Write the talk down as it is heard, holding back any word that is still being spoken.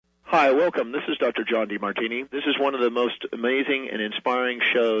Hi, welcome. This is Dr. John DeMartini. This is one of the most amazing and inspiring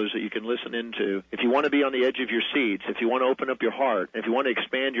shows that you can listen into. If you want to be on the edge of your seats, if you want to open up your heart, if you want to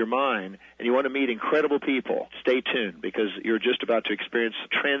expand your mind, and you want to meet incredible people, stay tuned because you're just about to experience a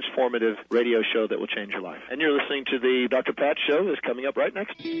transformative radio show that will change your life. And you're listening to the Dr. Pat Show that's coming up right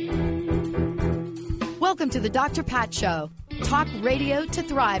next. Welcome to the Dr. Pat Show. Talk radio to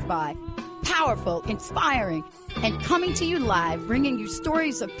thrive by. Powerful, inspiring, and coming to you live, bringing you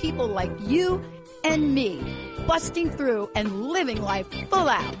stories of people like you and me, busting through and living life full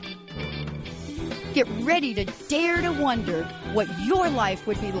out. Get ready to dare to wonder what your life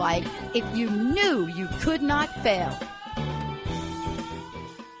would be like if you knew you could not fail.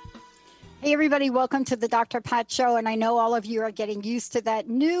 Hey, everybody, welcome to the Dr. Pat Show. And I know all of you are getting used to that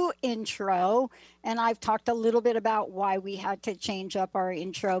new intro. And I've talked a little bit about why we had to change up our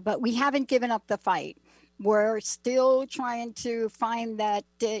intro, but we haven't given up the fight. We're still trying to find that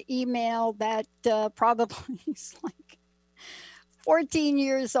email that probably is like 14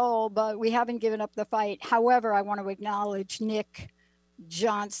 years old, but we haven't given up the fight. However, I want to acknowledge Nick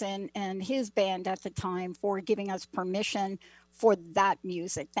Johnson and his band at the time for giving us permission for that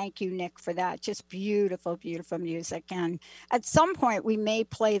music. Thank you, Nick, for that. Just beautiful, beautiful music. And at some point, we may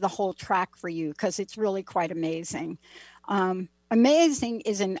play the whole track for you because it's really quite amazing. Amazing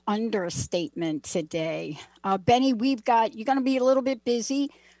is an understatement today. Benny, you're going to be a little bit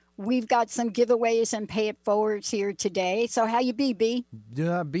busy. We've got some giveaways and pay it forwards here today. So how you be, B?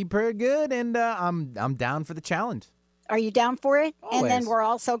 Be pretty good, and I'm down for the challenge. Are you down for it? Always. And then we're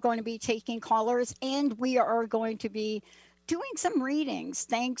also going to be taking callers, and we are going to be doing some readings.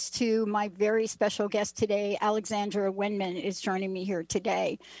 Thanks to my very special guest today, Alexandra Wenman is joining me here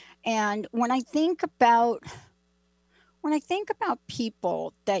today. And when I think about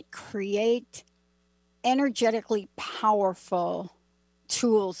people that create energetically powerful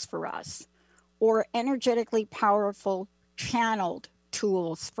tools for us, or energetically powerful channeled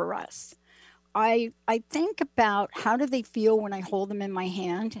tools for us, I think about how do they feel when I hold them in my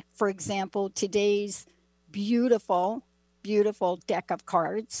hand. For example, today's beautiful deck of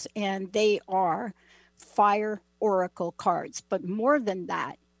cards, and they are Fire Oracle cards. But more than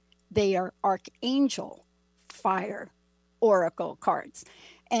that, they are Archangel Fire Oracle cards.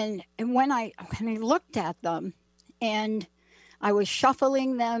 And when I looked at them, and I was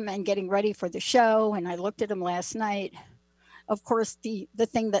shuffling them and getting ready for the show, and I looked at them last night. Of course, the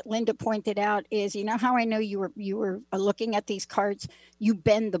thing that Linda pointed out is, you know how I know you were looking at these cards? You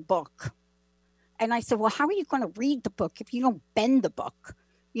bend the book. And I said, well, how are you going to read the book if you don't bend the book?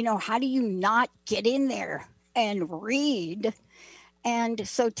 You know, how do you not get in there and read? And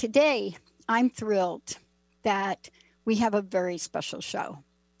so today, I'm thrilled that we have a very special show.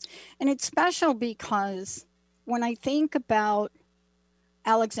 And it's special because when I think about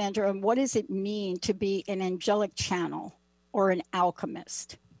Alexandra and what does it mean to be an angelic channel or an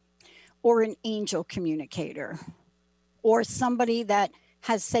alchemist or an angel communicator or somebody that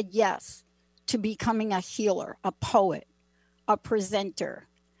has said yes to becoming a healer, a poet, a presenter,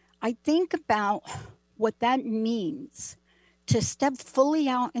 I think about what that means to step fully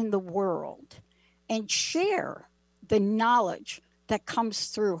out in the world and share the knowledge that comes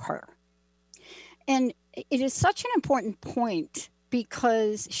through her. And it is such an important point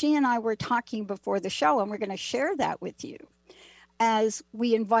because she and I were talking before the show, and we're going to share that with you as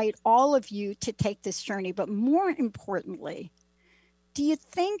we invite all of you to take this journey. But more importantly, do you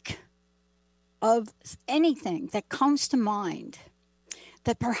think of anything that comes to mind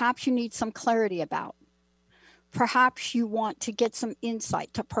that perhaps you need some clarity about? Perhaps you want to get some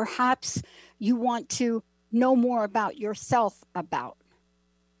insight, to perhaps you want to know more about yourself about.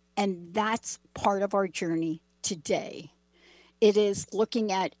 And that's part of our journey today. It is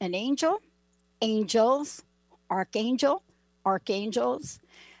looking at an angel, angels, archangels,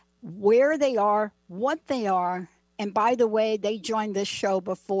 where they are, what they are. And by the way, they joined this show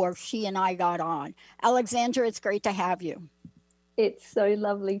before she and I got on. Alexandra, it's great to have you. It's so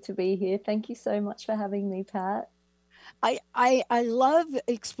lovely to be here. Thank you so much for having me, Pat. I love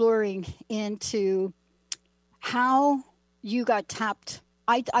exploring into how you got tapped.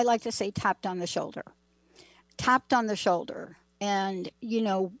 I like to say tapped on the shoulder. Tapped on the shoulder. And, you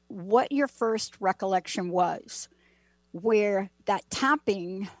know, what your first recollection was, where that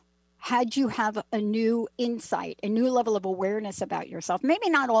tapping had you have a new insight, a new level of awareness about yourself.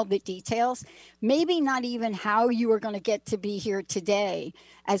 Maybe not all the details, maybe not even how you were going to get to be here today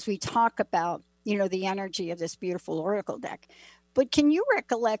as we talk about, you know, the energy of this beautiful oracle deck. But can you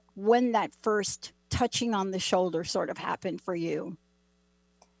recollect when that first touching on the shoulder sort of happened for you?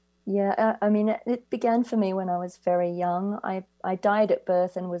 Yeah, I mean, it began for me when I was very young. I died at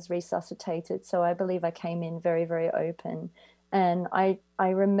birth and was resuscitated, so I believe I came in very, very open. And I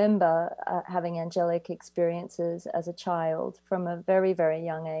remember having angelic experiences as a child from a very, very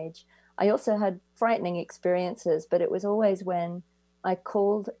young age. I also had frightening experiences, but it was always when I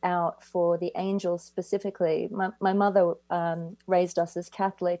called out for the angels specifically. My mother raised us as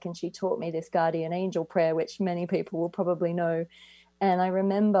Catholic, and she taught me this guardian angel prayer, which many people will probably know. And I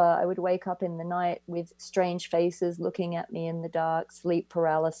remember I would wake up in the night with strange faces looking at me in the dark, sleep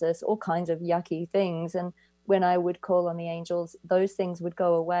paralysis, all kinds of yucky things. And when I would call on the angels, those things would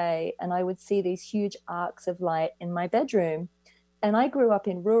go away. And I would see these huge arcs of light in my bedroom. And I grew up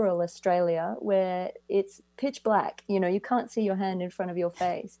in rural Australia where it's pitch black. You know, you can't see your hand in front of your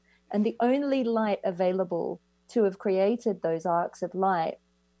face. And the only light available to have created those arcs of light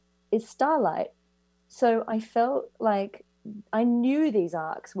is starlight. So I felt like I knew these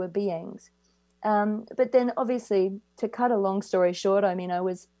arcs were beings. But then, obviously, to cut a long story short, I mean, I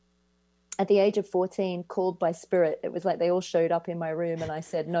was at the age of 14 called by spirit. It was like they all showed up in my room and I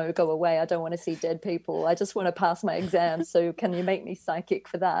said, no, go away. I don't want to see dead people. I just want to pass my exams. So can you make me psychic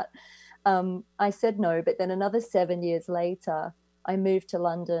for that? I said no. But then another 7 years later, I moved to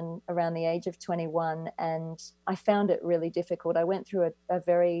London around the age of 21 and I found it really difficult. I went through a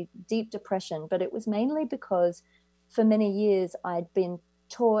very deep depression, but it was mainly because for many years I'd been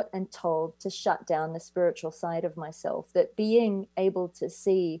taught and told to shut down the spiritual side of myself, that being able to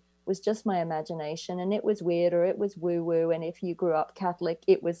see was just my imagination and it was weird or it was woo-woo. And if you grew up Catholic,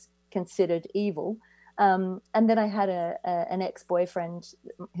 it was considered evil. And then I had an ex-boyfriend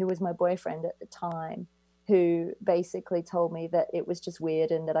who was my boyfriend at the time, who basically told me that it was just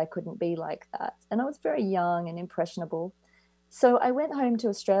weird and that I couldn't be like that. And I was very young and impressionable. So I went home to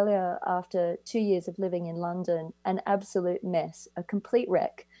Australia after 2 years of living in London, an absolute mess, a complete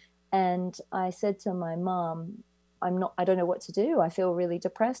wreck. And I said to my mom, I don't know what to do. I feel really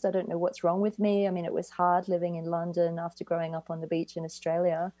depressed. I don't know what's wrong with me. I mean, it was hard living in London after growing up on the beach in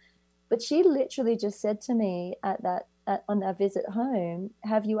Australia. But she literally just said to me on our visit home,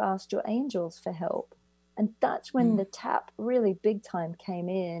 have you asked your angels for help? And that's when the tap really big time came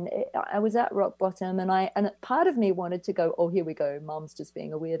in. I was at rock bottom and part of me wanted to go, oh, here we go. Mom's just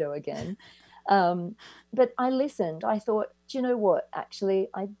being a weirdo again. But I listened. I thought, do you know what? Actually,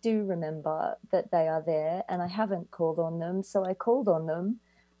 I do remember that they are there and I haven't called on them. So I called on them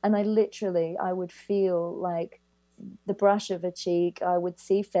and I would feel like the brush of a cheek. I would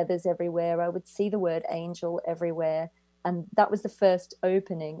see feathers everywhere. I would see the word angel everywhere. And that was the first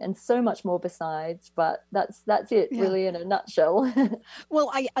opening and so much more besides, but that's it really in a nutshell.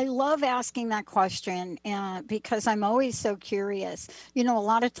 Well, I love asking that question because I'm always so curious. You know, a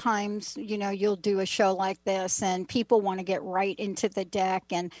lot of times, you know, you'll do a show like this and people want to get right into the deck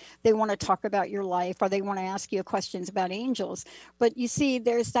and they want to talk about your life or they want to ask you questions about angels. But you see,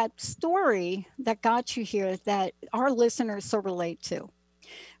 there's that story that got you here that our listeners so relate to.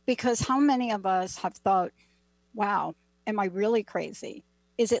 Because how many of us have thought, wow, am I really crazy?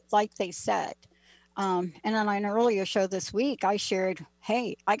 Is it like they said? And on an earlier show this week, I shared,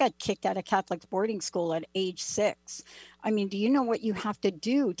 hey, I got kicked out of Catholic boarding school at age 6. I mean, do you know what you have to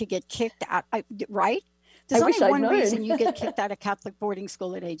do to get kicked out? Right? There's only one reason you get kicked out of Catholic boarding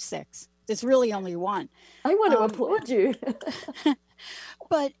school at age 6. There's really only one. I want to applaud you.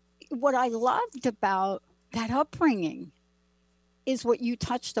 But what I loved about that upbringing is what you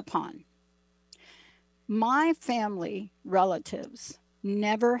touched upon. My family relatives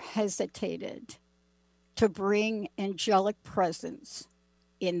never hesitated to bring angelic presence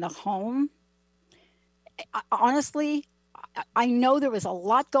in the home. Honestly, I know there was a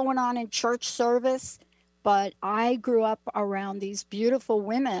lot going on in church service, but I grew up around these beautiful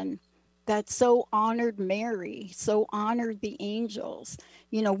women that so honored Mary, so honored the angels.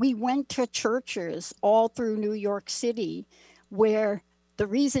 You know, we went to churches all through New York City where the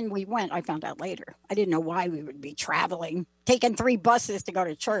reason we went, I found out later, I didn't know why we would be traveling, taking 3 buses to go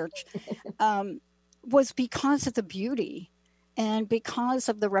to church, was because of the beauty and because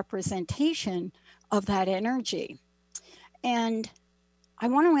of the representation of that energy. And I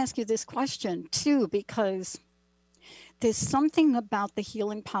want to ask you this question too, because there's something about the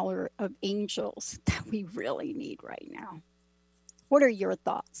healing power of angels that we really need right now. What are your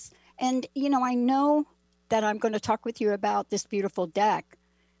thoughts? And, you know, I know that I'm going to talk with you about this beautiful deck.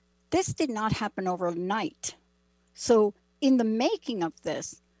 This did not happen overnight. So in the making of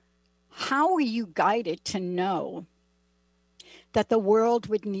this, how were you guided to know that the world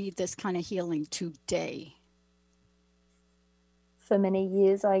would need this kind of healing today? for many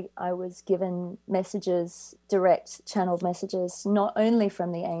years, I was given messages, direct channeled messages, not only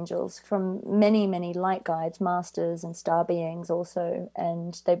from the angels, from many, many light guides, masters and star beings also.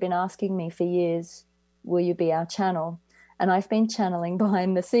 And they've been asking me for years, will you be our channel? And I've been channeling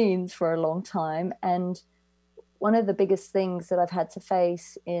behind the scenes for a long time. And one of the biggest things that I've had to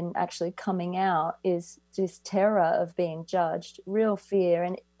face in actually coming out is this terror of being judged, real fear.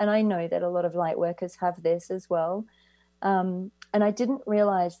 And I know that a lot of light workers have this as well. And I didn't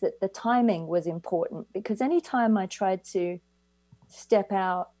realize that the timing was important, because anytime I tried to step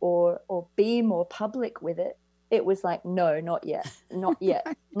out or be more public with it, it was like, no, not yet, not yet,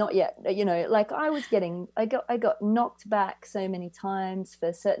 not yet. You know, like I got knocked back so many times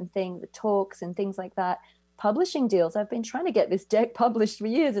for certain things, the talks and things like that. Publishing deals, I've been trying to get this deck published for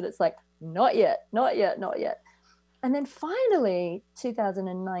years, and it's like, not yet, not yet, not yet. And then finally,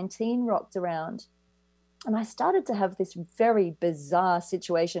 2019 rocked around, and I started to have this very bizarre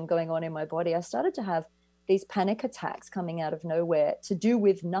situation going on in my body. I started to have these panic attacks coming out of nowhere to do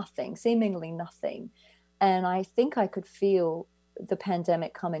with nothing, seemingly nothing. And I think I could feel the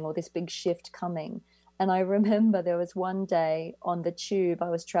pandemic coming, or this big shift coming. And I remember there was one day on the tube, I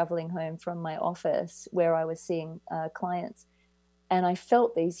was traveling home from my office where I was seeing clients. And I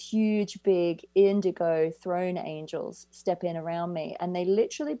felt these huge, big indigo throne angels step in around me. And they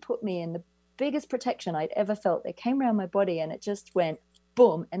literally put me in the biggest protection I'd ever felt. They came around my body and it just went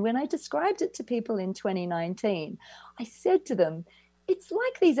boom. And when I described it to people in 2019, I said to them, it's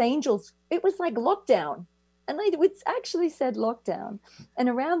like these angels, it was like lockdown. And they actually said lockdown. And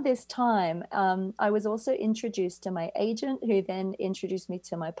around this time, I was also introduced to my agent, who then introduced me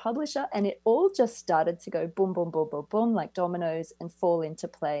to my publisher. And it all just started to go boom, boom, boom, boom, boom, like dominoes, and fall into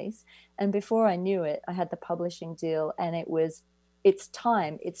place. And before I knew it, I had the publishing deal, and it's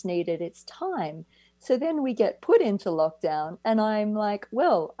time, it's needed, it's time. So then we get put into lockdown, and I'm like,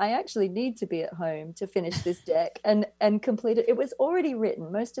 well, I actually need to be at home to finish this deck and complete it. It was already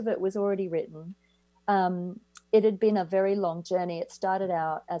written. Most of it was already written. It had been a very long journey. It started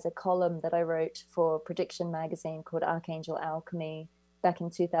out as a column that I wrote for Prediction magazine called Archangel Alchemy back in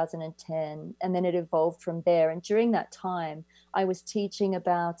 2010. And then it evolved from there. And during that time, I was teaching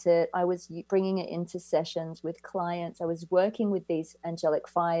about it. I was bringing it into sessions with clients. I was working with these angelic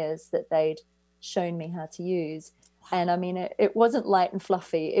fires that they'd shown me how to use. And I mean, it wasn't light and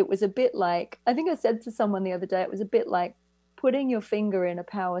fluffy. It was a bit like, I think I said to someone the other day, it was a bit like putting your finger in a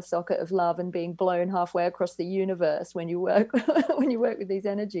power socket of love and being blown halfway across the universe when you work with these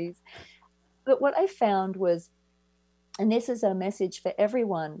energies. But what I found was, and this is a message for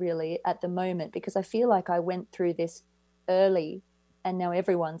everyone really at the moment, because I feel like I went through this early and now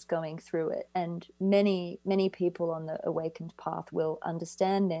everyone's going through it. And many, many people on the awakened path will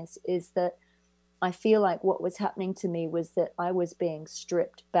understand this, is that I feel like what was happening to me was that I was being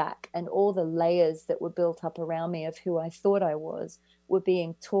stripped back, and all the layers that were built up around me of who I thought I was were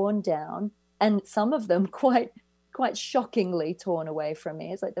being torn down, and some of them quite shockingly torn away from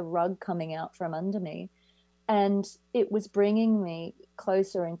me. It's like the rug coming out from under me. And it was bringing me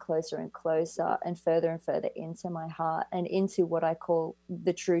closer and closer and closer and further into my heart and into what I call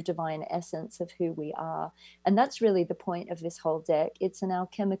the true divine essence of who we are. And that's really the point of this whole deck. It's an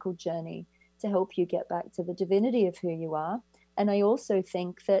alchemical journey to help you get back to the divinity of who you are. And I also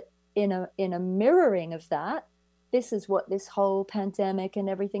think that in a mirroring of that, this is what this whole pandemic and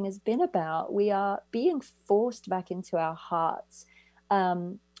everything has been about. We are being forced back into our hearts.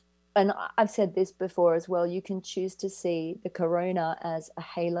 And I've said this before as well, you can choose to see the corona as a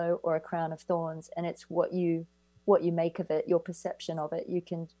halo or a crown of thorns, and it's what you make of it, your perception of it. You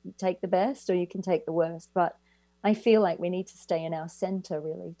can take the best or you can take the worst, but I feel like we need to stay in our center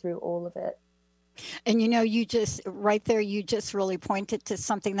really through all of it. And you just right there, you just really pointed to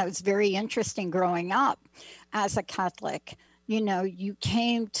something that was very interesting growing up as a Catholic. You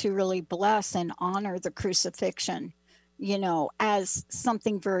came to really bless and honor the crucifixion, as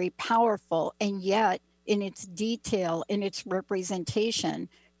something very powerful. And yet in its detail, in its representation,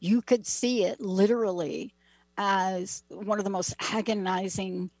 you could see it literally as one of the most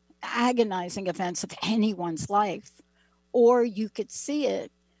agonizing events of anyone's life. Or you could see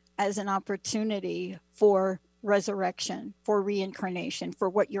it as an opportunity for resurrection, for reincarnation, for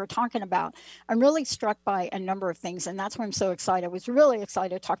what you're talking about. I'm really struck by a number of things, and that's why I'm so excited. I was really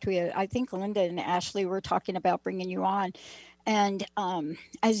excited to talk to you. I think Linda and Ashley were talking about bringing you on. And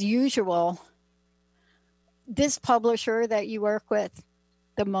as usual, this publisher that you work with,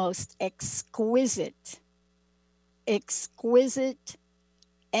 the most exquisite,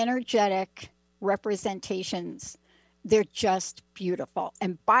 energetic representations. They're just beautiful.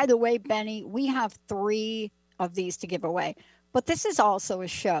 And by the way, Benny, we have 3 of these to give away. But this is also a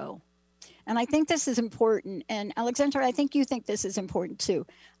show. And I think this is important. And Alexandra, I think you think this is important too.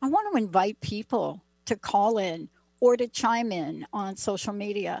 I want to invite people to call in or to chime in on social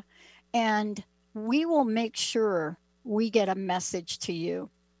media. And we will make sure we get a message to you.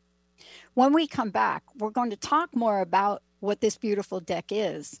 When we come back, we're going to talk more about what this beautiful deck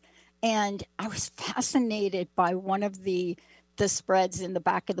is. And I was fascinated by one of the spreads in the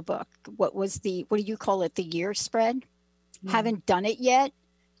back of the book. What do you call it? The year spread? Yeah. Haven't done it yet.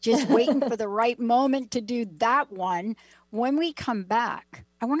 Just waiting for the right moment to do that one. When we come back,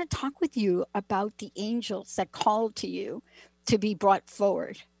 I want to talk with you about the angels that called to you to be brought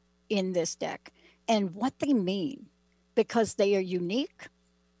forward in this deck and what they mean, because they are unique.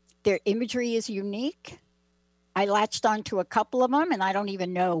 Their imagery is unique. I latched onto a couple of them and I don't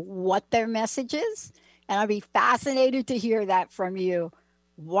even know what their message is. And I'd be fascinated to hear that from you.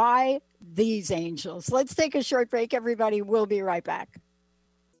 Why these angels? Let's take a short break, everybody. We'll be right back.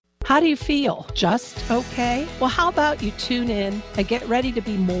 How do you feel? Just okay? Well, how about you tune in and get ready to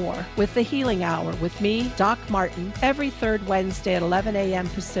be more with the Healing Hour with me, Doc Martin, every third Wednesday at 11 a.m.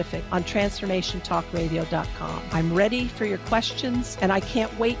 Pacific on TransformationTalkRadio.com. I'm ready for your questions, and I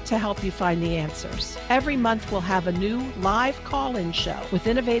can't wait to help you find the answers. Every month, we'll have a new live call-in show with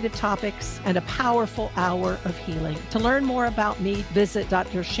innovative topics and a powerful hour of healing. To learn more about me, visit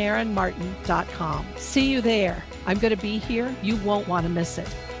DrSharonMartin.com. See you there. I'm going to be here. You won't want to miss it.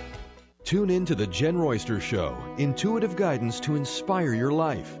 Tune in to The Jen Royster Show, intuitive guidance to inspire your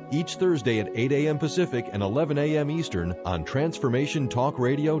life, each Thursday at 8 a.m. Pacific and 11 a.m. Eastern on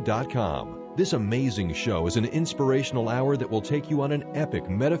TransformationTalkRadio.com. This amazing show is an inspirational hour that will take you on an epic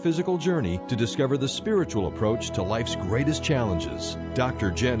metaphysical journey to discover the spiritual approach to life's greatest challenges.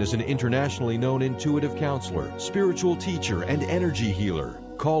 Dr. Jen is an internationally known intuitive counselor, spiritual teacher, and energy healer.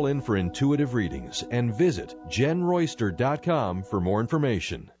 Call in for intuitive readings and visit JenRoyster.com for more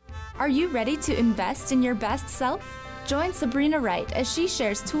information. Are you ready to invest in your best self? Join Sabrina Wright as she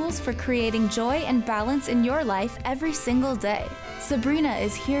shares tools for creating joy and balance in your life every single day. Sabrina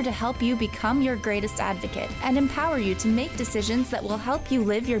is here to help you become your greatest advocate and empower you to make decisions that will help you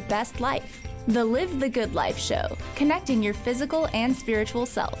live your best life. The Live the Good Life Show, connecting your physical and spiritual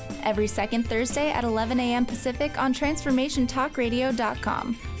self, every second Thursday at 11 a.m. Pacific on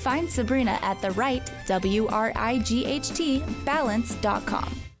TransformationTalkRadio.com. Find Sabrina at the right, WRIGHT,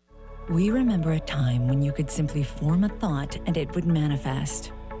 balance.com. We remember a time when you could simply form a thought and it would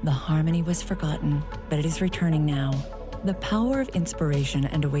manifest. The harmony was forgotten, but it is returning now. The Power of Inspiration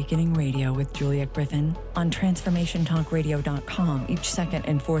and Awakening Radio with Juliet Griffin on TransformationTalkRadio.com each second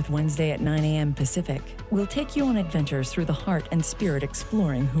and fourth Wednesday at 9 a.m. Pacific. We'll take you on adventures through the heart and spirit,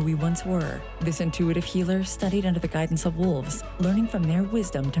 exploring who we once were. This intuitive healer studied under the guidance of wolves, learning from their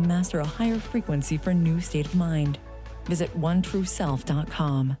wisdom to master a higher frequency for a new state of mind. Visit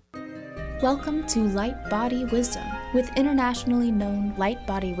OneTrueSelf.com. Welcome to Light Body Wisdom with internationally known light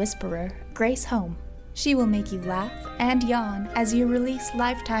body whisperer Grace Home. She will make you laugh and yawn as you release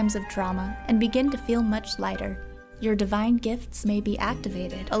lifetimes of trauma and begin to feel much lighter. Your divine gifts may be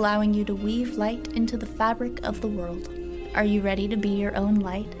activated, allowing you to weave light into the fabric of the world. Are you ready to be your own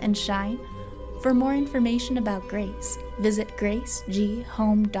light and shine? For more information about Grace, visit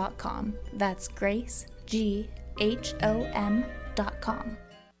GraceGHome.com. That's GraceGHOM.com.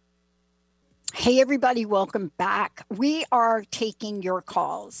 Hey, everybody, welcome back. We are taking your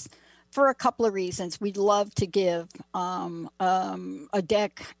calls for a couple of reasons. We'd love to give a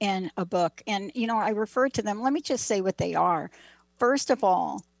deck and a book. And, you know, I refer to them. Let me just say what they are. First of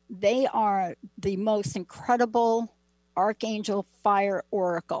all, they are the most incredible Archangel Fire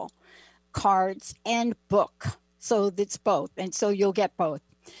Oracle cards and book. So it's both. And so you'll get both.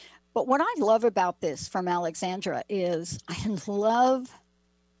 But what I love about this from Alexandra is I love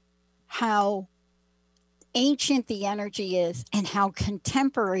how ancient the energy is and how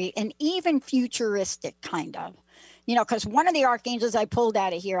contemporary and even futuristic kind of, you know, because one of the archangels I pulled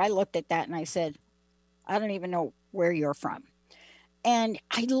out of here, I looked at that and I said, I don't even know where you're from. And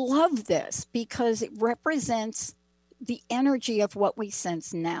I love this because it represents the energy of what we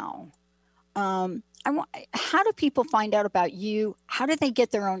sense now. How do people find out about you? How do they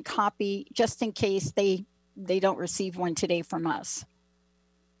get their own copy just in case they don't receive one today from us?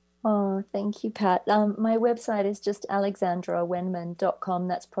 Oh, thank you, Pat. My website is just alexandrawenman.com.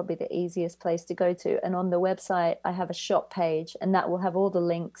 That's probably the easiest place to go to. And on the website, I have a shop page, and that will have all the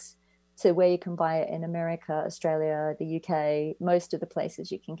links to where you can buy it in America, Australia, the UK, most of the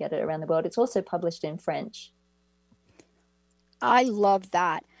places you can get it around the world. It's also published in French. I love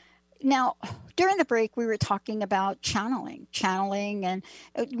that. Now, during the break, we were talking about channeling. And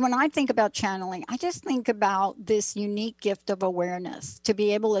when I think about channeling, I just think about this unique gift of awareness to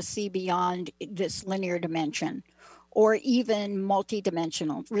be able to see beyond this linear dimension or even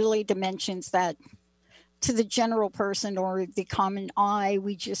multidimensional, really dimensions that to the general person or the common eye,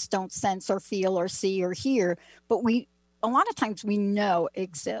 we just don't sense or feel or see or hear, but a lot of times we know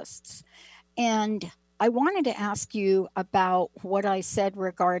exists. And I wanted to ask you about what I said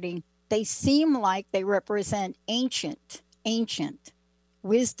regarding they seem like they represent ancient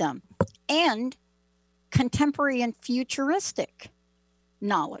wisdom and contemporary and futuristic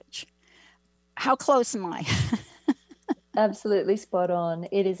knowledge. How close am I? Absolutely spot on.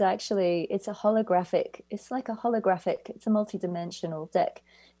 It is actually, it's like a holographic, it's a multidimensional deck.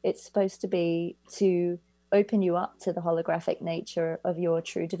 It's supposed to be to open you up to the holographic nature of your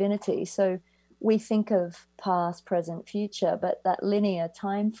true divinity. So we think of past, present, future, but that linear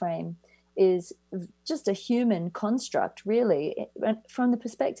time frame is just a human construct, really. From the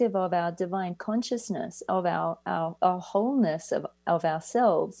perspective of our divine consciousness, of our wholeness of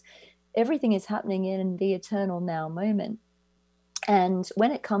ourselves, everything is happening in the eternal now moment. And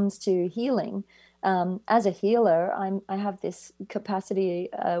when it comes to healing, as a healer, I have this capacity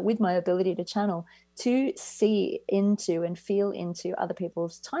with my ability to channel to see into and feel into other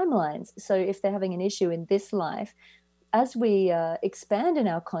people's timelines. So if they're having an issue in this life, as we expand in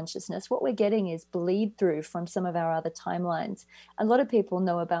our consciousness, what we're getting is bleed through from some of our other timelines. A lot of people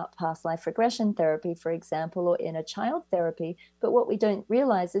know about past life regression therapy, for example, or inner child therapy. But what we don't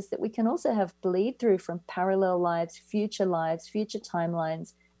realize is that we can also have bleed through from parallel lives, future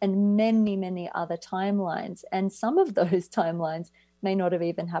timelines, and many, many other timelines. And some of those timelines may not have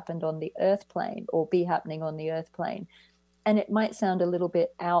even happened on the earth plane or be happening on the earth plane. And it might sound a little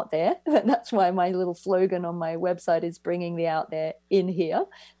bit out there. That's why my little slogan on my website is bringing the out there in here,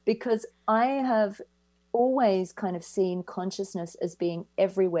 because I have always kind of seen consciousness as being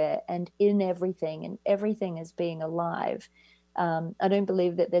everywhere and in everything, and everything as being alive. I don't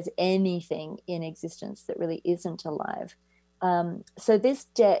believe that there's anything in existence that really isn't alive. So this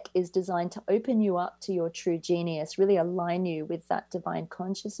deck is designed to open you up to your true genius, really align you with that divine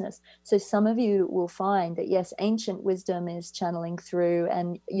consciousness. So some of you will find that, yes, ancient wisdom is channeling through,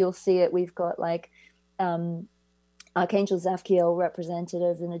 and you'll see it. We've got like Archangel Zaphkiel represented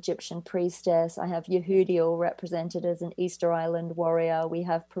as an Egyptian priestess. I have Yehudiel represented as an Easter Island warrior. We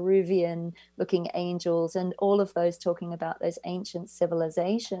have Peruvian looking angels, and all of those talking about those ancient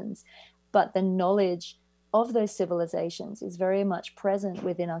civilizations. But the knowledge of those civilizations is very much present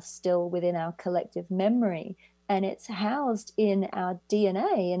within us, still within our collective memory, and it's housed in our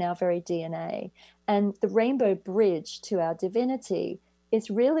DNA, in our very DNA. And the rainbow bridge to our divinity is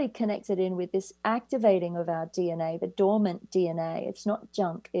really connected in with this activating of our DNA, the dormant DNA. It's not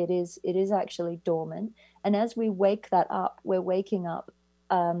junk, it is actually dormant. And as we wake that up, we're waking up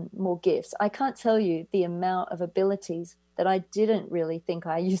more gifts. I can't tell you the amount of abilities that I didn't really think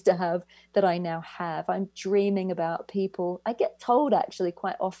I used to have that I now have. I'm dreaming about people. I get told actually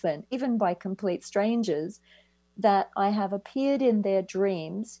quite often, even by complete strangers, that I have appeared in their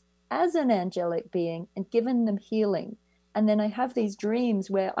dreams as an angelic being and given them healing. And then I have these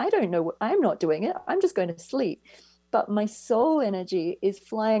dreams where I don't know, I'm not doing it. I'm just going to sleep. But my soul energy is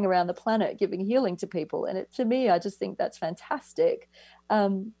flying around the planet giving healing to people. And to me, I just think that's fantastic.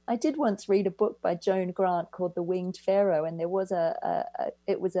 I did once read a book by Joan Grant called The Winged Pharaoh, and there was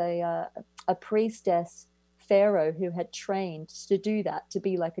a priestess pharaoh who had trained to do that, to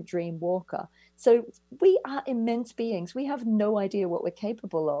be like a dream walker. So we are immense beings. We have no idea what we're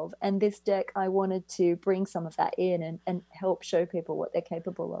capable of. And this deck, I wanted to bring some of that in and help show people what they're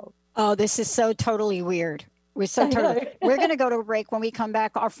capable of. Oh, this is so totally weird. We're We're going to go to a break. When we come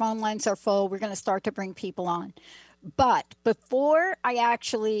back, our phone lines are full. We're going to start to bring people on. But before I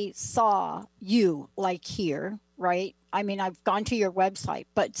actually saw you like here, right? I mean, I've gone to your website,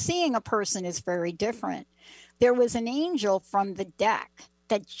 but seeing a person is very different. There was an angel from the deck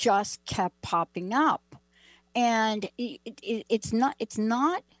that just kept popping up. And it's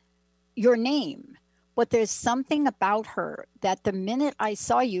not your name, but there's something about her that the minute I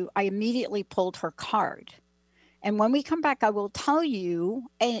saw you, I immediately pulled her card. And when we come back, I will tell you,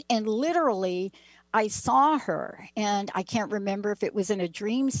 and literally, I saw her, and I can't remember if it was in a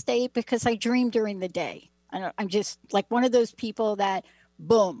dream state because I dream during the day. I'm just like one of those people that,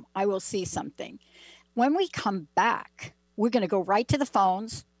 boom, I will see something. When we come back, we're going to go right to the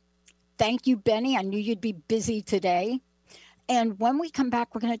phones. Thank you, Benny. I knew you'd be busy today. And when we come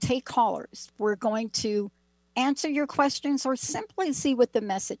back, we're going to take callers. We're going to answer your questions or simply see what the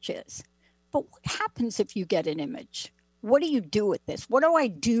message is. But what happens if you get an image? what do you do with this? What do I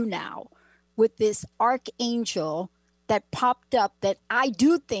do now with this archangel that popped up that I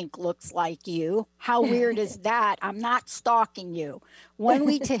do think looks like you? How weird is that? I'm not stalking you. When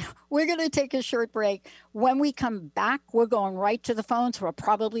we're going to take a short break. When we come back, we're going right to the phones. We'll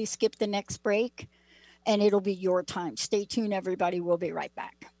probably skip the next break, and it'll be your time. Stay tuned, everybody. We'll be right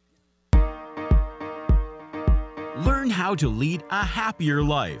back. Learn how to lead a happier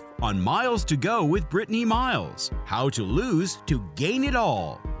life on Miles to Go with Brittany Miles. How to lose to gain it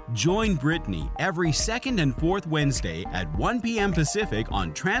all. Join Brittany every second and fourth Wednesday at 1 p.m. Pacific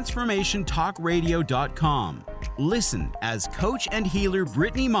on TransformationTalkRadio.com. Listen as coach and healer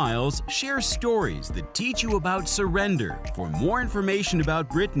Brittany Miles shares stories that teach you about surrender. For more information about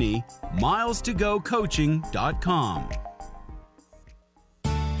Brittany, milestogocoaching.com.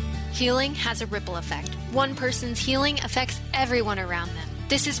 Healing has a ripple effect. One person's healing affects everyone around them.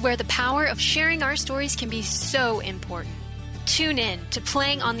 This is where the power of sharing our stories can be so important. Tune in to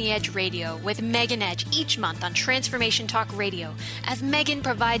Playing on the Edge Radio with Megan Edge each month on Transformation Talk Radio, as Megan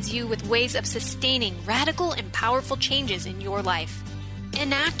provides you with ways of sustaining radical and powerful changes in your life.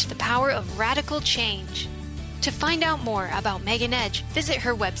 Enact the power of radical change. To find out more about Megan Edge, visit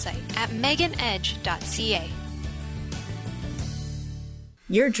her website at meganedge.ca.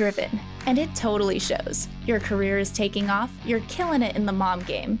 You're driven, and it totally shows. Your career is taking off, you're killing it in the mom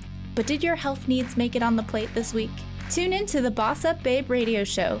game. But did your health needs make it on the plate this week? Tune in to the Boss Up Babe radio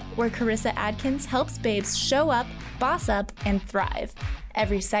show, where Carissa Adkins helps babes show up, boss up, and thrive.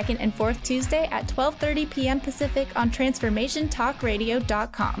 Every second and fourth Tuesday at 12:30 p.m. Pacific on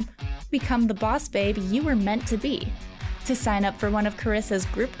TransformationTalkRadio.com. Become the boss babe you were meant to be. To sign up for one of Carissa's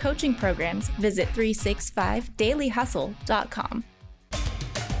group coaching programs, visit 365dailyhustle.com.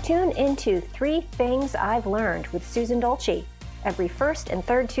 Tune into 3 Things I've Learned with Susan Dolce every first and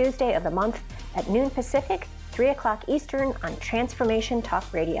third Tuesday of the month at noon Pacific, 3 o'clock Eastern on Transformation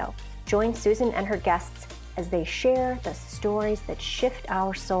Talk Radio. Join Susan and her guests as they share the stories that shift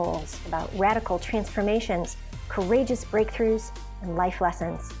our souls about radical transformations, courageous breakthroughs, and life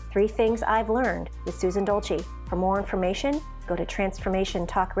lessons. 3 Things I've Learned with Susan Dolce. For more information, go to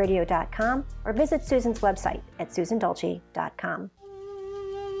TransformationTalkRadio.com or visit Susan's website at susandolce.com.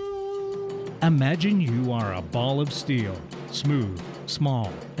 Imagine you are a ball of steel, smooth,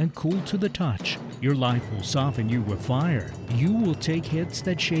 small, and cool to the touch. Your life will soften you with fire. You will take hits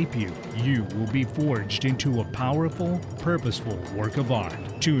that shape you. You will be forged into a powerful, purposeful work of art.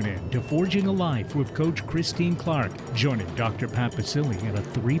 Tune in to Forging a Life with Coach Christine Clark, joining Dr. Pat Basili in a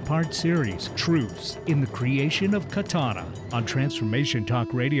 3-part series, Truths in the Creation of Katana, on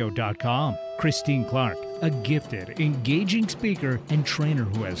TransformationTalkRadio.com. Christine Clark, a gifted, engaging speaker and trainer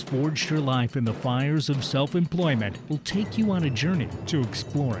who has forged her life in the fires of self-employment, will take you on a journey to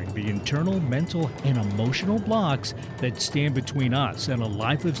exploring the internal, mental, and emotional blocks that stand between us and a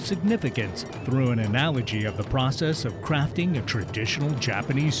life of significance through an analogy of the process of crafting a traditional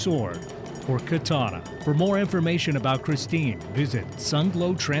Japanese sword, or katana. For more information about Christine, visit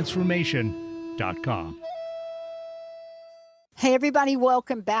sunglowtransformation.com. Hey, everybody,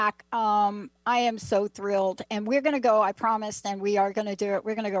 welcome back. I am so thrilled. And we're going to go, I promised, and we are going to do it.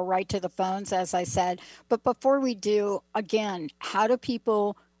 We're going to go right to the phones, as I said. But before we do, again, how do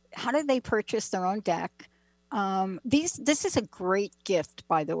they purchase their own deck? This is a great gift,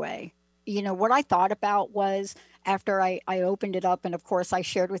 by the way. You know, what I thought about was, after I opened it up, and of course I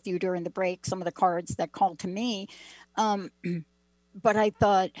shared with you during the break some of the cards that called to me. But I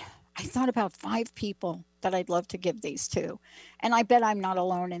thought about 5 people that I'd love to give these to. And I bet I'm not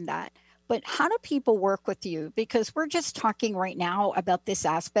alone in that. But how do people work with you? Because we're just talking right now about this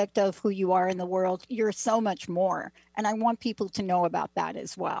aspect of who you are in the world. You're so much more. And I want people to know about that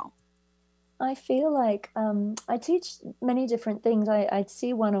as well. I feel like I teach many different things. I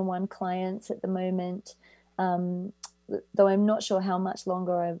see one-on-one clients at the moment, though I'm not sure how much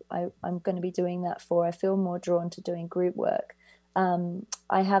longer I'm going to be doing that for. I feel more drawn to doing group work.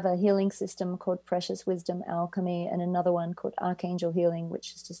 I have a healing system called Precious Wisdom Alchemy, and another one called Archangel Healing,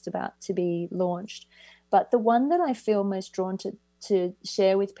 which is just about to be launched. But the one that I feel most drawn to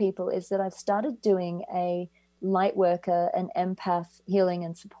share with people is that I've started doing a light worker and empath healing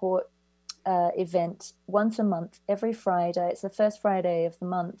and support event once a month, every Friday. It's the first Friday of the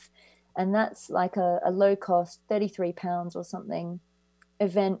month. And that's like a low cost, £33 or something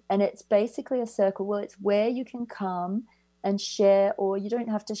event. And it's basically a circle. Well, it's where you can come and share, or you don't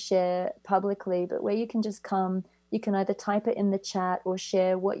have to share publicly, but where you can just come, you can either type it in the chat or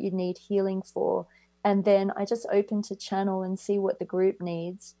share what you need healing for. And then I just open to channel and see what the group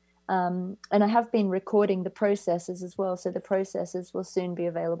needs. And I have been recording the processes as well. So the processes will soon be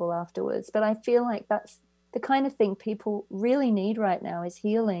available afterwards. But I feel like that's the kind of thing people really need right now is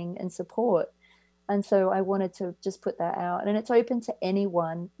healing and support. And so I wanted to just put that out. And it's open to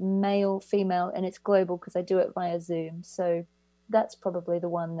anyone, male, female, and it's global because I do it via Zoom. So that's probably the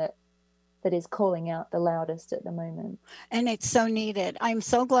one that is calling out the loudest at the moment. And it's so needed. I'm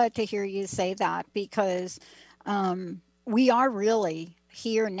so glad to hear you say that, because we are really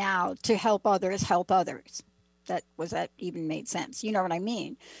here now to help others help others. That even made sense? You know what I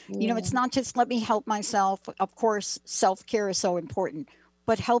mean? Yeah. You know, it's not just let me help myself. Of course, self-care is so important,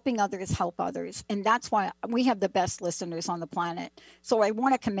 but helping others help others. And that's why we have the best listeners on the planet. So I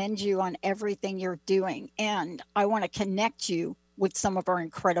want to commend you on everything you're doing. And I want to connect you with some of our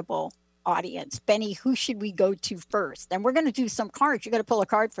incredible audience. Benny, who should we go to first? And we're going to do some cards. You got to pull a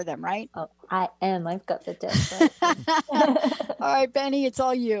card for them, right? Oh, I am. I've got the deck. All right, Benny, it's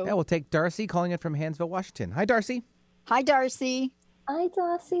all you. Yeah, we'll take Darcy, calling in from Hansville, Washington. Hi, Darcy. Hi, Darcy. Hi,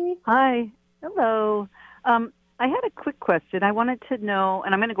 Darcy. Hi. Hello. I had a quick question. I wanted to know,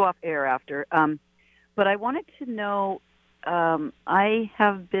 and I'm going to go off air after, but I wanted to know, I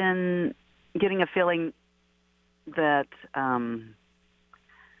have been getting a feeling that,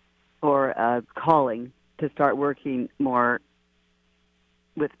 or calling to start working more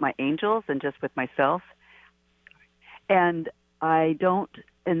with my angels and just with myself. And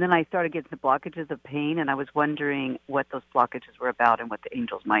then I started getting the blockages of pain, and I was wondering what those blockages were about and what the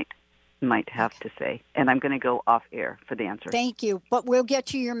angels might have to say. And I'm going to go off air for the answer. Thank you. But we'll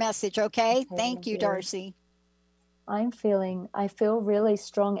get you your message, okay? Thank you, Darcy. I feel really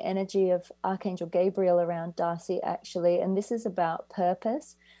strong energy of Archangel Gabriel around Darcy, actually. And this is about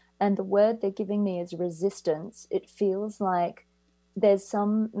purpose. And the word they're giving me is resistance. It feels like there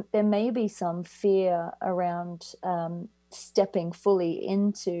may be some fear around stepping fully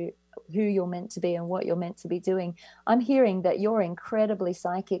into who you're meant to be and what you're meant to be doing. I'm hearing that you're incredibly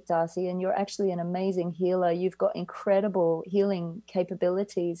psychic, Darcy, and you're actually an amazing healer. You've got incredible healing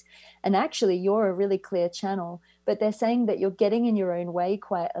capabilities, and actually you're a really clear channel, but they're saying that you're getting in your own way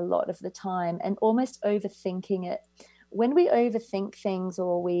quite a lot of the time and almost overthinking it. When we overthink things,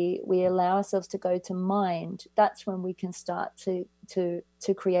 or we allow ourselves to go to mind, that's when we can start to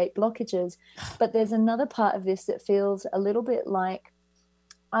create blockages. But there's another part of this that feels a little bit like,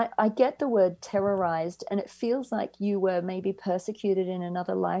 I get the word terrorized, and it feels like you were maybe persecuted in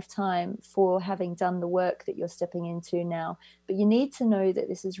another lifetime for having done the work that you're stepping into now. But you need to know that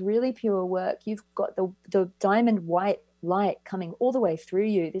this is really pure work. You've got the diamond white light coming all the way through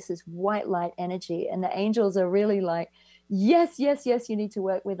you. This is white light energy, and the angels are really like, yes, you need to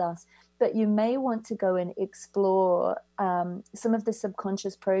work with us. But you may want to go and explore some of the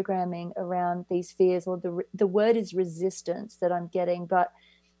subconscious programming around these fears, or the word is resistance that I'm getting. But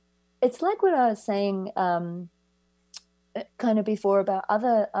it's like what I was saying kind of before about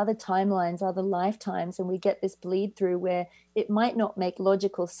other timelines, other lifetimes, and we get this bleed through where it might not make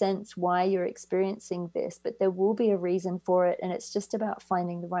logical sense why you're experiencing this, but there will be a reason for it, and it's just about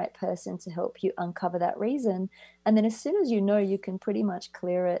finding the right person to help you uncover that reason. And then as soon as you know, you can pretty much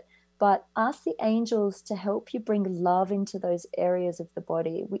clear it. But ask the angels to help you bring love into those areas of the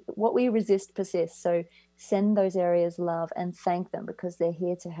body. What we resist persists, so send those areas love and thank them, because they're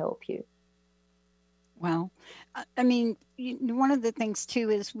here to help you. Well, I mean, one of the things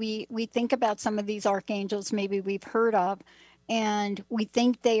too is we think about some of these archangels maybe we've heard of, and we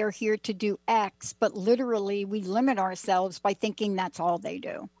think they are here to do X, but literally we limit ourselves by thinking that's all they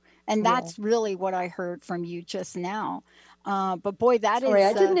do. And that's really what I heard from you just now. But boy, Sorry,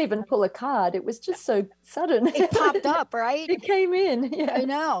 I didn't even pull a card. It was just so sudden. It popped up, right? It came in. Yeah. I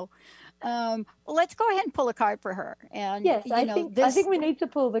know. Well, let's go ahead and pull a card for her. And yes, I think we need to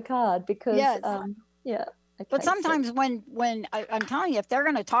pull the card because yeah. Okay, but sometimes when I'm telling you, if they're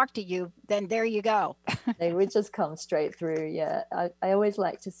going to talk to you, then there you go. They would just come straight through. Yeah. I always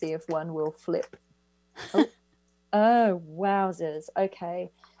like to see if one will flip. Oh, wowzers.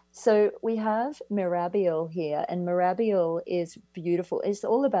 Okay. So we have Mirabiel here, and Mirabiel is beautiful. It's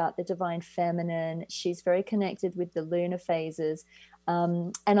all about the divine feminine. She's very connected with the lunar phases.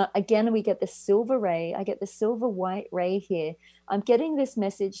 And again, we get the silver ray. I get the silver white ray here. I'm getting this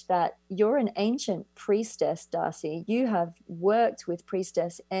message that you're an ancient priestess, Darcy. You have worked with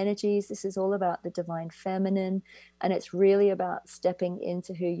priestess energies. This is all about the divine feminine, and it's really about stepping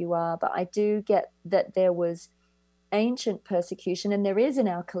into who you are. But I do get that there was ancient persecution, and there is in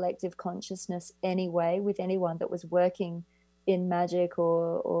our collective consciousness anyway, with anyone that was working in magic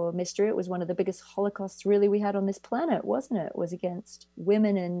or mystery. It was one of the biggest holocausts really we had on this planet, wasn't it? It was against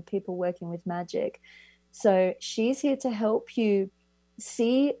women and people working with magic. So she's here to help you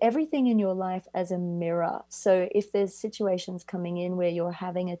see everything in your life as a mirror. So if there's situations coming in where you're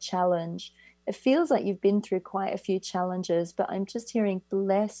having a challenge, it feels like you've been through quite a few challenges, but I'm just hearing,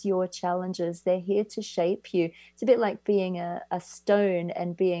 bless your challenges. They're here to shape you. It's a bit like being a stone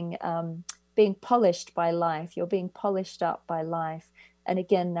and being polished by life. You're being polished up by life. And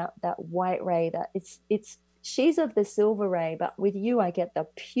again, that white ray, she's of the silver ray, but with you, I get the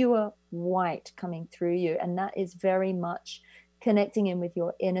pure white coming through you. And that is very much connecting in with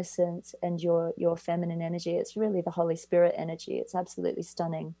your innocence and your feminine energy. It's really the Holy Spirit energy. It's absolutely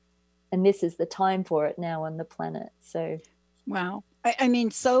stunning. And this is the time for it now on the planet. So, wow. I mean,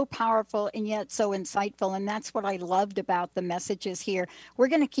 so powerful and yet so insightful. And that's what I loved about the messages here. We're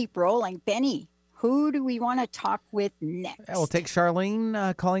going to keep rolling. Benny, who do we want to talk with next? We'll take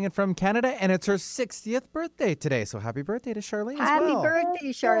Charlene calling in from Canada, and it's her 60th birthday today. So happy birthday to Charlene as well. Happy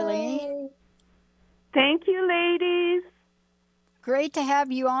birthday, Charlene. Thank you, ladies. Great to have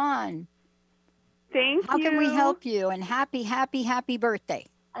you on. Thank you. How can we help you? And happy, happy, happy birthday.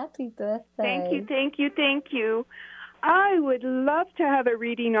 Happy birthday. Thank you, thank you, thank you. I would love to have a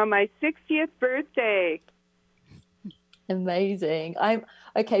reading on my 60th birthday. Amazing. I'm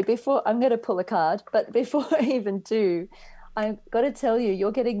going to pull a card, but before I even do, I've got to tell you,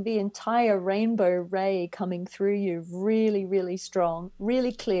 you're getting the entire rainbow ray coming through you really, really strong,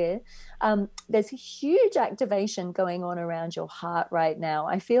 really clear. There's huge activation going on around your heart right now.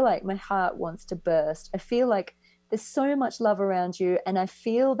 I feel like my heart wants to burst. I feel like there's so much love around you, and I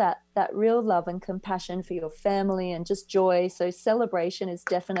feel that real love and compassion for your family and just joy. So celebration is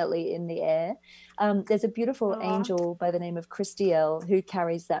definitely in the air. There's a beautiful angel by the name of Christiel who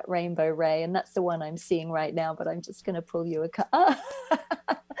carries that rainbow ray, and that's the one I'm seeing right now, but I'm just going to pull you a card.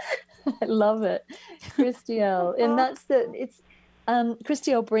 I love it. Christiel. And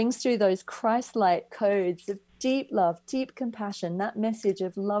Christiel brings through those Christ-like codes of deep love, deep compassion, that message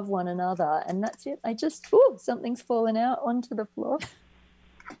of love one another. And that's it. Something's fallen out onto the floor.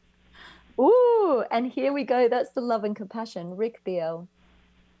 Ooh, and here we go. That's the love and compassion. Rick Biel.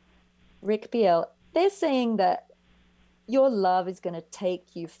 They're saying that your love is going to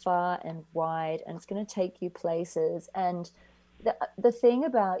take you far and wide, and it's going to take you places. And the thing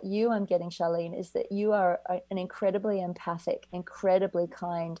about you, I'm getting, Charlene, is that you are an incredibly empathic, incredibly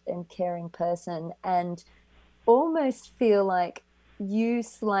kind and caring person, and almost feel like you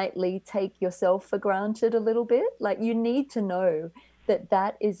slightly take yourself for granted a little bit. Like, you need to know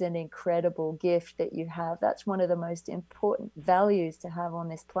that is an incredible gift that you have. That's one of the most important values to have on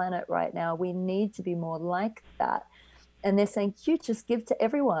this planet right now. We need to be more like that. And they're saying, you just give to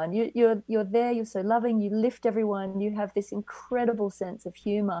everyone. You're there, you're so loving, you lift everyone, you have this incredible sense of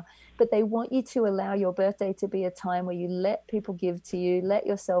humor. But they want you to allow your birthday to be a time where you let people give to you, let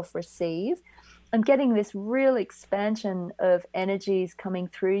yourself receive. I'm getting this real expansion of energies coming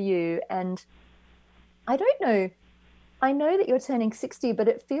through you. And I don't know, I know that you're turning 60, but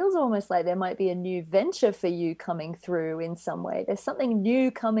it feels almost like there might be a new venture for you coming through in some way. There's something new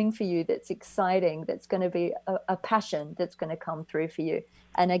coming for you that's exciting, that's going to be a passion that's going to come through for you.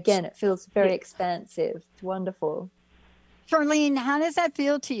 And again, it feels very expansive. It's wonderful. Charlene, how does that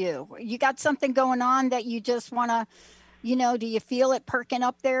feel to you? You got something going on that you just want to, do you feel it perking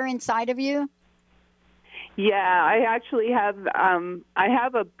up there inside of you? Yeah, I actually have, I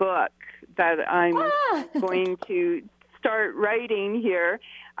have a book that I'm going to start writing here.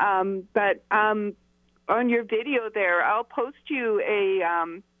 But on your video there, I'll post you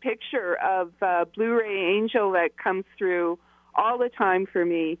a picture of Blue Ray Angel that comes through all the time for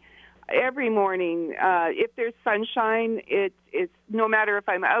me. Every morning, if there's sunshine, it's no matter if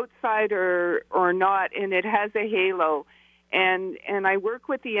I'm outside or not, and it has a halo. And I work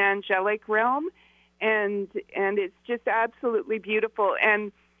with the angelic realm, and it's just absolutely beautiful.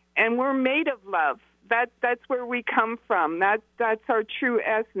 And we're made of love. That's where we come from. That's our true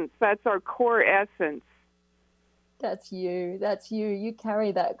essence. That's our core essence. That's you. You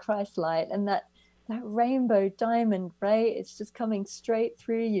carry that Christ light, and that rainbow diamond ray. It's just coming straight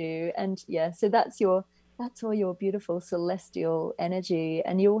through you. And yeah, so that's all your beautiful celestial energy,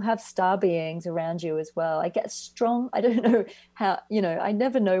 and you'll have star beings around you as well. I get strong. I don't know how, I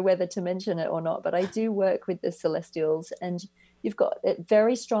never know whether to mention it or not, but I do work with the celestials, and you've got a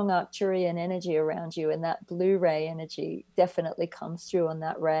very strong Arcturian energy around you, and that blue ray energy definitely comes through on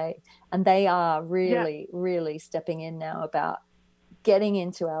that ray. And they are really, really stepping in now about getting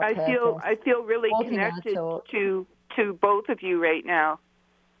into our purpose. I feel really connected to both of you right now.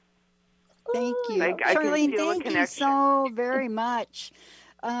 Thank you. Charlene, thank you so very much.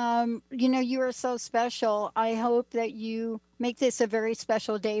 You are so special. I hope that you make this a very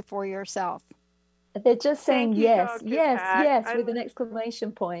special day for yourself. They're just saying yes with an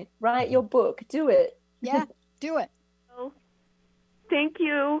exclamation point. Write your book. Do it. Yeah, do it. Thank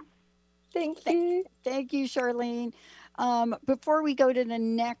you. Thank you. Thank you, Charlene. Before we go to the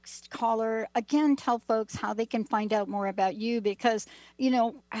next caller, again, tell folks how they can find out more about you because,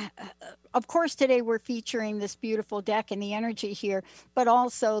 of course, today we're featuring this beautiful deck and the energy here, but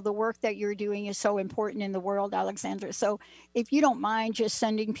also the work that you're doing is so important in the world, Alexandra. So if you don't mind just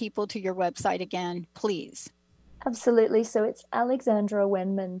sending people to your website again, please. Absolutely. So it's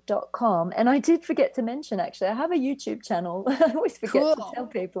alexandrawenman.com. And I did forget to mention, actually, I have a YouTube channel. I always forget to tell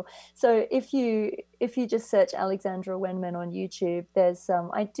people. So if you just search Alexandra Wenman on YouTube, there's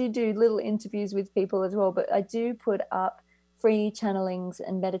I do little interviews with people as well, but I do put up free channelings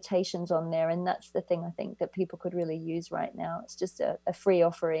and meditations on there. And that's the thing I think that people could really use right now. It's just a free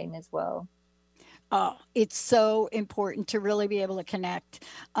offering as well. Oh, it's so important to really be able to connect.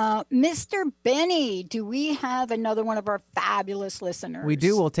 Mr. Benny, do we have another one of our fabulous listeners? We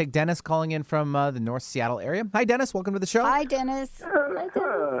do. We'll take Dennis calling in from the North Seattle area. Hi, Dennis. Welcome to the show. Hi, Dennis. Hi,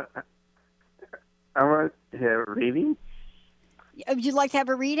 Dennis. I want to have a reading. Would you like to have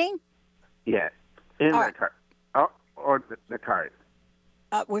a reading? Yeah. In the card. Oh, or the card.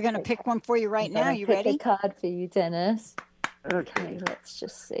 We're going to pick one for you right now. You ready? Pick a card for you, Dennis. Okay. Let's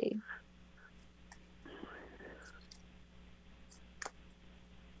just see.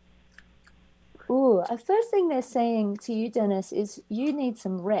 Ooh, the first thing they're saying to you, Dennis, is you need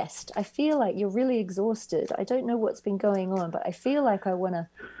some rest. I feel like you're really exhausted. I don't know what's been going on, but I feel like I want to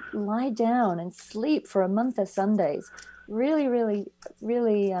lie down and sleep for a month of Sundays. Really, really,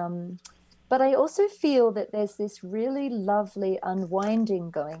 really. But I also feel that there's this really lovely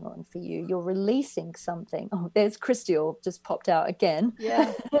unwinding going on for you. You're releasing something. Oh, there's Christiel just popped out again.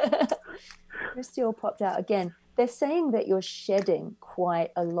 Yeah. Christiel popped out again. They're saying that you're shedding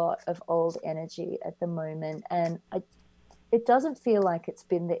quite a lot of old energy at the moment, and it doesn't feel like it's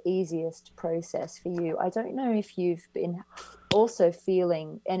been the easiest process for you. I don't know if you've been also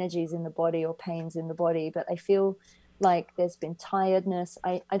feeling energies in the body or pains in the body, but I feel like there's been tiredness.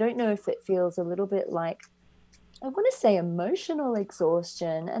 I don't know if it feels a little bit like, I want to say emotional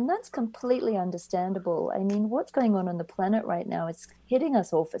exhaustion, and that's completely understandable. I mean, what's going on the planet right now is hitting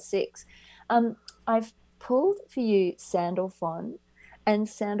us all for six. I've pulled for you Sandalphon, and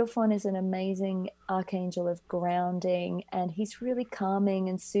Sandalphon is an amazing archangel of grounding, and he's really calming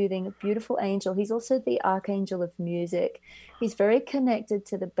and soothing, a beautiful angel. He's also the archangel of music. He's very connected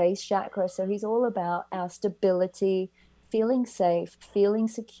to the base chakra, so he's all about our stability, feeling safe, feeling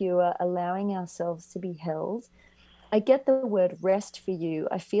secure, allowing ourselves to be held. I get the word rest for you.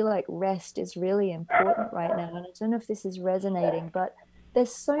 I feel like rest is really important right now, and I don't know if this is resonating, but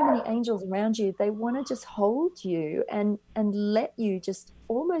there's so many angels around you. They want to just hold you and let you just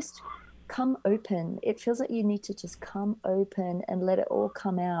almost come open. It feels like you need to just come open and let it all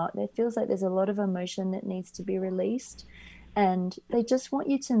come out. It feels like there's a lot of emotion that needs to be released. And they just want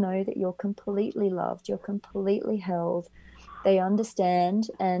you to know that you're completely loved. You're completely held. They understand,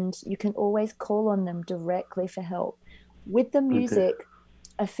 and you can always call on them directly for help. With the music,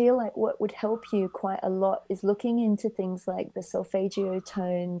 I feel like what would help you quite a lot is looking into things like the solfeggio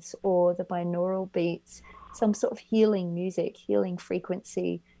tones or the binaural beats, some sort of healing music, healing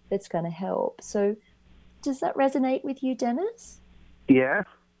frequency that's going to help. So does that resonate with you, Dennis? Yeah.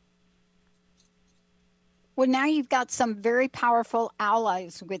 Well, now you've got some very powerful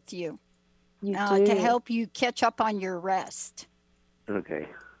allies with you, to help you catch up on your rest. Okay.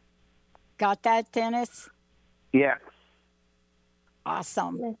 Got that, Dennis? Yeah.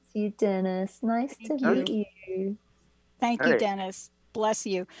 Awesome. Bless you, Dennis. Nice to meet you. Thank you, Dennis. Bless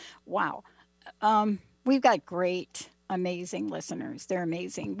you. Wow. We've got great, amazing listeners. They're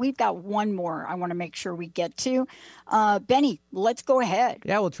amazing. We've got one more I want to make sure we get to. Benny, let's go ahead.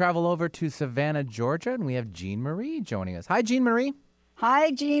 Yeah, we'll travel over to Savannah, Georgia, and we have Jean Marie joining us. Hi, Jean Marie. Hi,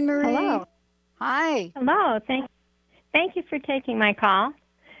 Jean Marie. Hello. Hi. Hello. Thank you for taking my call.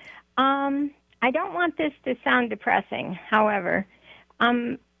 I don't want this to sound depressing. However,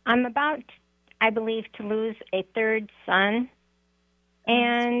 I'm about, I believe, to lose a third son,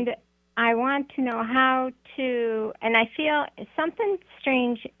 and I want to know how to, and I feel something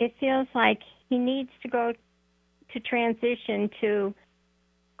strange. It feels like he needs to go to transition to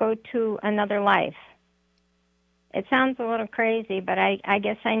go to another life. It sounds a little crazy, but I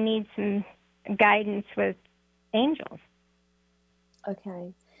guess I need some guidance with angels.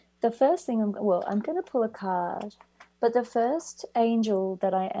 Okay. The first thing, I'm going to pull a card. But the first angel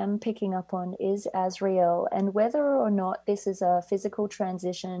that I am picking up on is Azrael, and whether or not this is a physical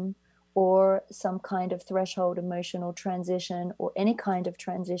transition or some kind of threshold emotional transition or any kind of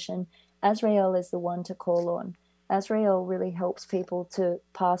transition, Azrael is the one to call on. Azrael really helps people to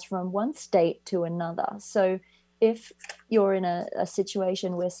pass from one state to another. So if you're in a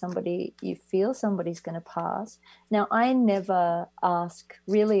situation where you feel somebody's going to pass. Now, I never ask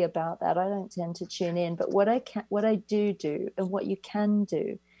really about that. I don't tend to tune in, but what I do and what you can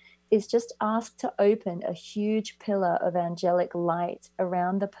do is just ask to open a huge pillar of angelic light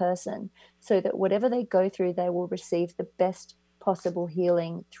around the person so that whatever they go through, they will receive the best possible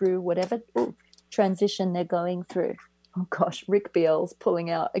healing through whatever transition they're going through. Oh gosh, Rick Beal's pulling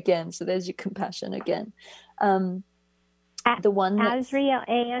out again. So there's your compassion again. The one that's Azrael,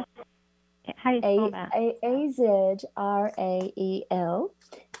 how do you spell that? Azrael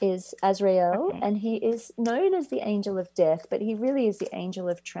is Azrael, okay. And he is known as the angel of death, but he really is the angel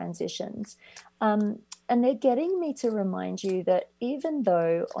of transitions. And they're getting me to remind you that even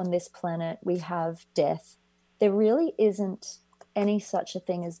though on this planet we have death, there really isn't any such a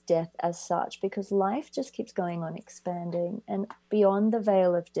thing as death as such, because life just keeps going on expanding, and beyond the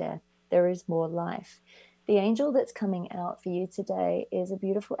veil of death there is more life. The angel that's coming out for you today is a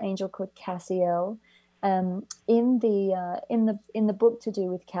beautiful angel called Cassiel. In the book To Do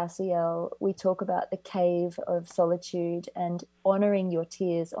with Cassiel, we talk about the cave of solitude and honoring your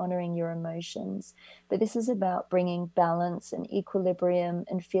tears, honoring your emotions. But this is about bringing balance and equilibrium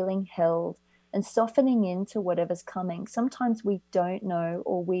and feeling held and softening into whatever's coming. Sometimes we don't know,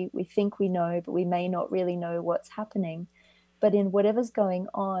 or we think we know, but we may not really know what's happening. But in whatever's going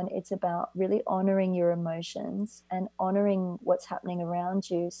on, it's about really honoring your emotions and honoring what's happening around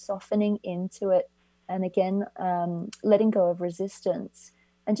you, softening into it, and again, letting go of resistance,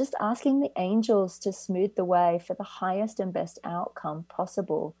 and just asking the angels to smooth the way for the highest and best outcome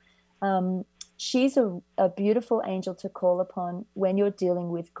possible. She's a beautiful angel to call upon when you're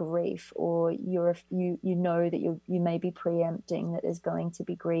dealing with grief, or you know that you may be preempting that there's going to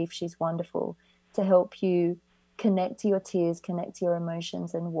be grief. She's wonderful to help you connect to your tears, connect to your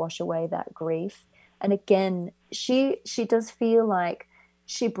emotions, and wash away that grief. And again, she does feel like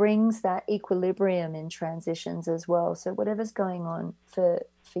she brings that equilibrium in transitions as well. So whatever's going on for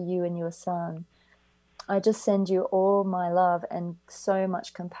you and your son, I just send you all my love and so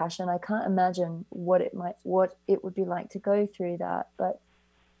much compassion. I can't imagine what it would be like to go through that. But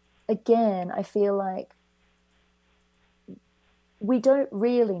again, I feel like we don't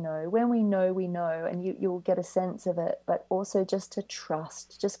really know. When we know, and you'll get a sense of it, but also just to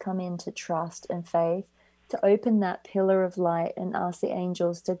trust, just come into trust and faith, to open that pillar of light and ask the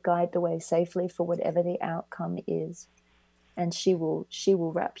angels to guide the way safely for whatever the outcome is. And she will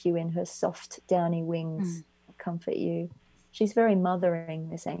wrap you in her soft, downy wings, comfort you. She's very mothering,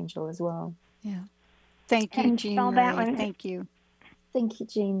 this angel, as well. Yeah. Thank you, Jean Marie. Thank you. Thank you,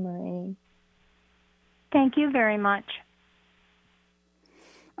 Jean Marie. Thank you very much.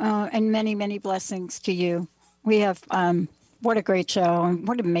 And many, many blessings to you. We have, what a great show, and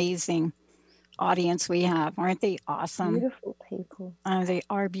what amazing audience we have. Aren't they awesome? Beautiful people. They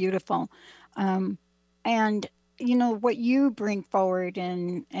are beautiful. And you know what you bring forward,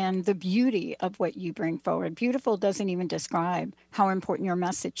 and the beauty of what you bring forward. Beautiful doesn't even describe how important your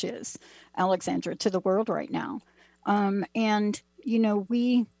message is, Alexandra, to the world right now. And you know,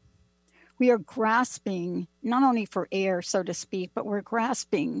 we are grasping not only for air, so to speak, but we're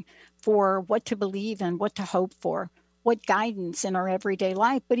grasping for what to believe in, what to hope for, what guidance in our everyday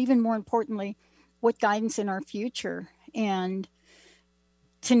life, but even more importantly, what guidance in our future. And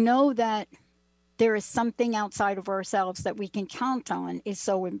to know that there is something outside of ourselves that we can count on is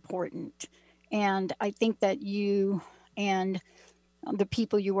so important. And I think that you and the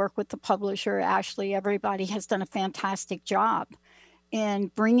people you work with, the publisher, Ashley, everybody has done a fantastic job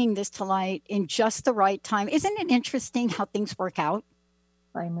in bringing this to light in just the right time. Isn't it interesting how things work out?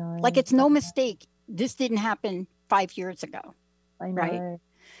 I know. Like, it's no mistake. This didn't happen 5 years ago. I know. Right?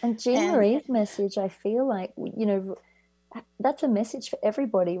 And Jean Marie's message, I feel like, you know, that's a message for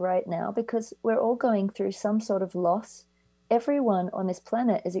everybody right now, because we're all going through some sort of loss. Everyone on this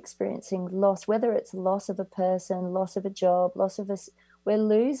planet is experiencing loss, whether it's loss of a person, loss of a job, loss of us. We're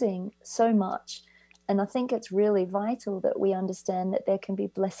losing so much. And I think it's really vital that we understand that there can be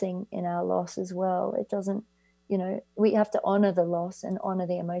blessing in our loss as well. It doesn't, you know, we have to honor the loss and honor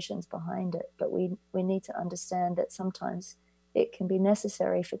the emotions behind it. But we need to understand that sometimes it can be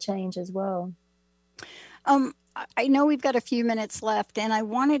necessary for change as well. I know we've got a few minutes left, and I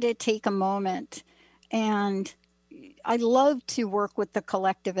wanted to take a moment, and I love to work with the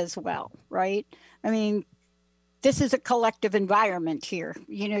collective as well, right? I mean, this is a collective environment here.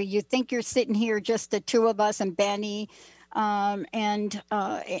 You know, you think you're sitting here, just the two of us and Benny, and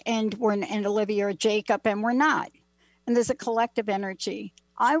Olivia or Jacob, and we're not. And there's a collective energy.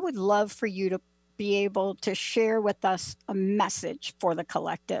 I would love for you to be able to share with us a message for the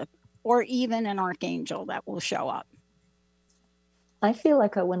collective. or even an archangel that will show up. I feel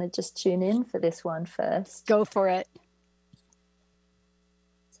like I want to just tune in for this one first. Go for it.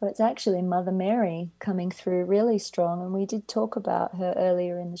 So it's actually Mother Mary coming through really strong, and we did talk about her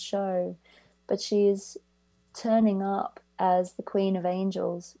earlier in the show, but she is turning up as the Queen of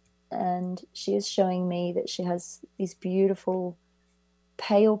Angels, and she is showing me that she has these beautiful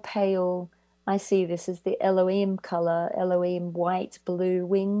pale, I see this as the Elohim color, Elohim white, blue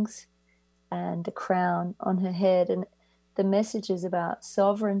wings, and a crown on her head, and the message is about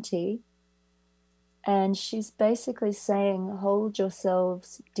sovereignty. And she's basically saying, hold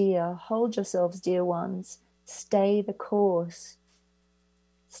yourselves dear ones, stay the course.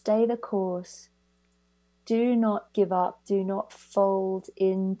 Stay the course. Do not give up. Do not fold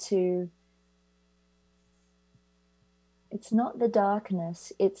into, it's not the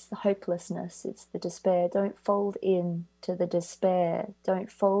darkness, it's the hopelessness, it's the despair. Don't fold into the despair.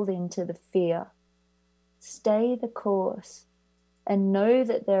 Don't fold into the fear. Stay the course and know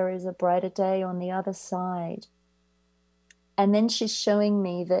that there is a brighter day on the other side. And then she's showing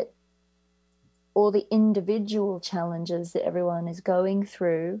me that all the individual challenges that everyone is going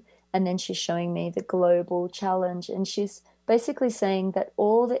through, and then she's showing me the global challenge. And she's basically saying that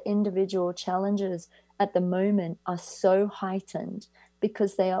all the individual challenges at the moment are so heightened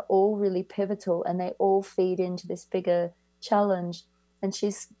because they are all really pivotal and they all feed into this bigger challenge. And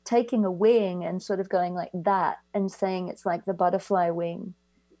she's taking a wing and sort of going like that and saying it's like the butterfly wing.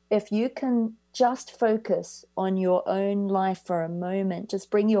 If you can just focus on your own life for a moment,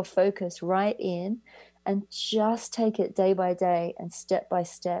 just bring your focus right in and just take it day by day and step by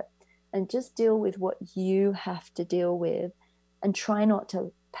step and just deal with what you have to deal with and try not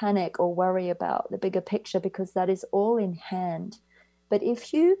to panic or worry about the bigger picture because that is all in hand. But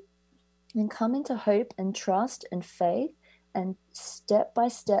if you can come into hope and trust and faith and step by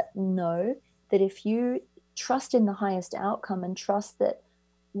step know that if you trust in the highest outcome and trust that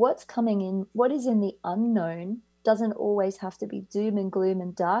what's coming in, what is in the unknown doesn't always have to be doom and gloom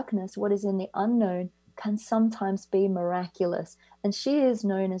and darkness. What is in the unknown can sometimes be miraculous. And she is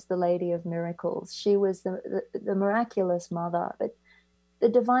known as the Lady of Miracles. She was the miraculous mother, but the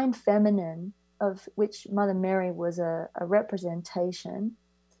divine feminine, of which Mother Mary was a representation,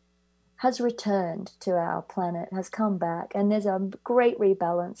 has returned to our planet, has come back, and there's a great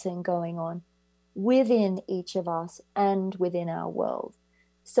rebalancing going on within each of us and within our world.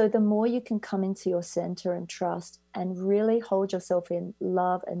 So the more you can come into your center and trust and really hold yourself in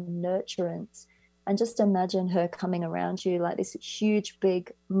love and nurturance, and just imagine her coming around you like this huge,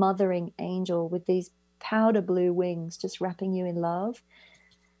 big mothering angel with these powder blue wings just wrapping you in love,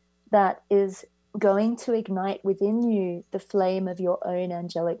 that is going to ignite within you the flame of your own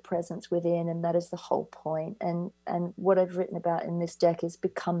angelic presence within, and that is the whole point. And what I've written about in this deck is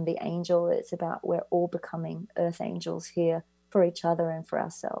Become the Angel. It's about we're all becoming earth angels here for each other and for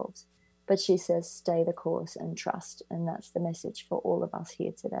ourselves. But she says stay the course and trust, and that's the message for all of us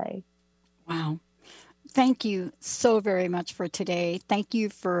here today. Wow. Thank you so very much for today. Thank you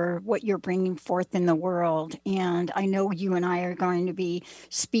for what you're bringing forth in the world. And I know you and I are going to be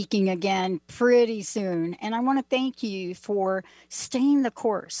speaking again pretty soon. And I want to thank you for staying the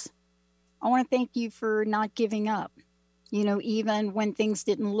course. I want to thank you for not giving up, even when things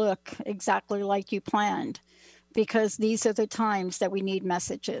didn't look exactly like you planned, because these are the times that we need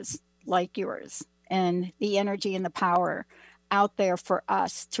messages like yours and the energy and the power out there for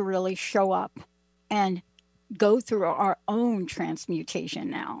us to really show up and go through our own transmutation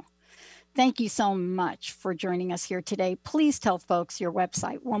now. Thank you so much for joining us here today. Please tell folks your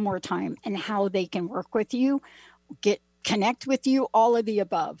website one more time and how they can work with you, connect with you, all of the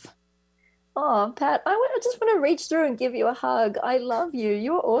above. Oh, Pat, I just want to reach through and give you a hug. I love you.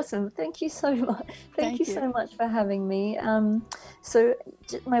 You're awesome. Thank you so much. Thank you so much for having me. So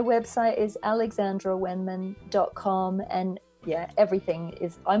my website is alexandrawenman.com, and yeah, everything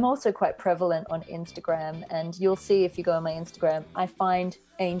is, I'm also quite prevalent on Instagram, and you'll see if you go on my Instagram, I find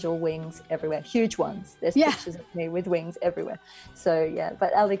angel wings everywhere, huge ones. There's pictures of me with wings everywhere. So yeah,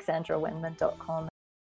 but alexandrawenman.com,